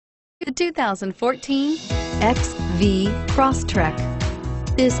The 2014 XV Crosstrek.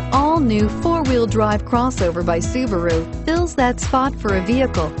 This all-new four-wheel drive crossover by Subaru fills that spot for a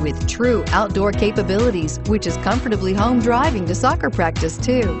vehicle with true outdoor capabilities, which is comfortably home driving to soccer practice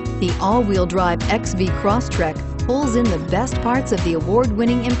too. The all-wheel drive XV Crosstrek pulls in the best parts of the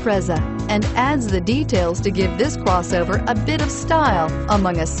award-winning Impreza and adds the details to give this crossover a bit of style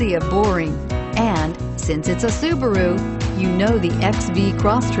among a sea of boring. And since it's a Subaru, you know the XV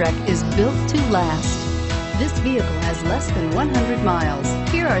Crosstrek is built to last. This vehicle has less than 100 miles.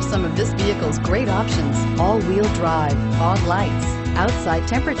 Here are some of this vehicle's great options: all-wheel drive, fog lights, outside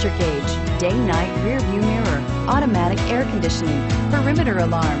temperature gauge, day-night rear view mirror, automatic air conditioning, perimeter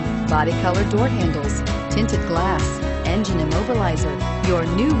alarm, body color door handles, tinted glass, engine immobilizer. Your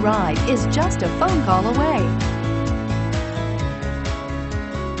new ride is just a phone call away.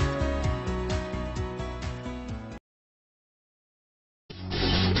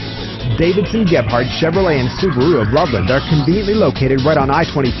 Davidson-Gebhardt Chevrolet and Subaru of Loveland are conveniently located right on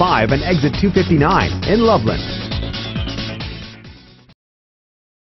I-25 and exit 259 in Loveland.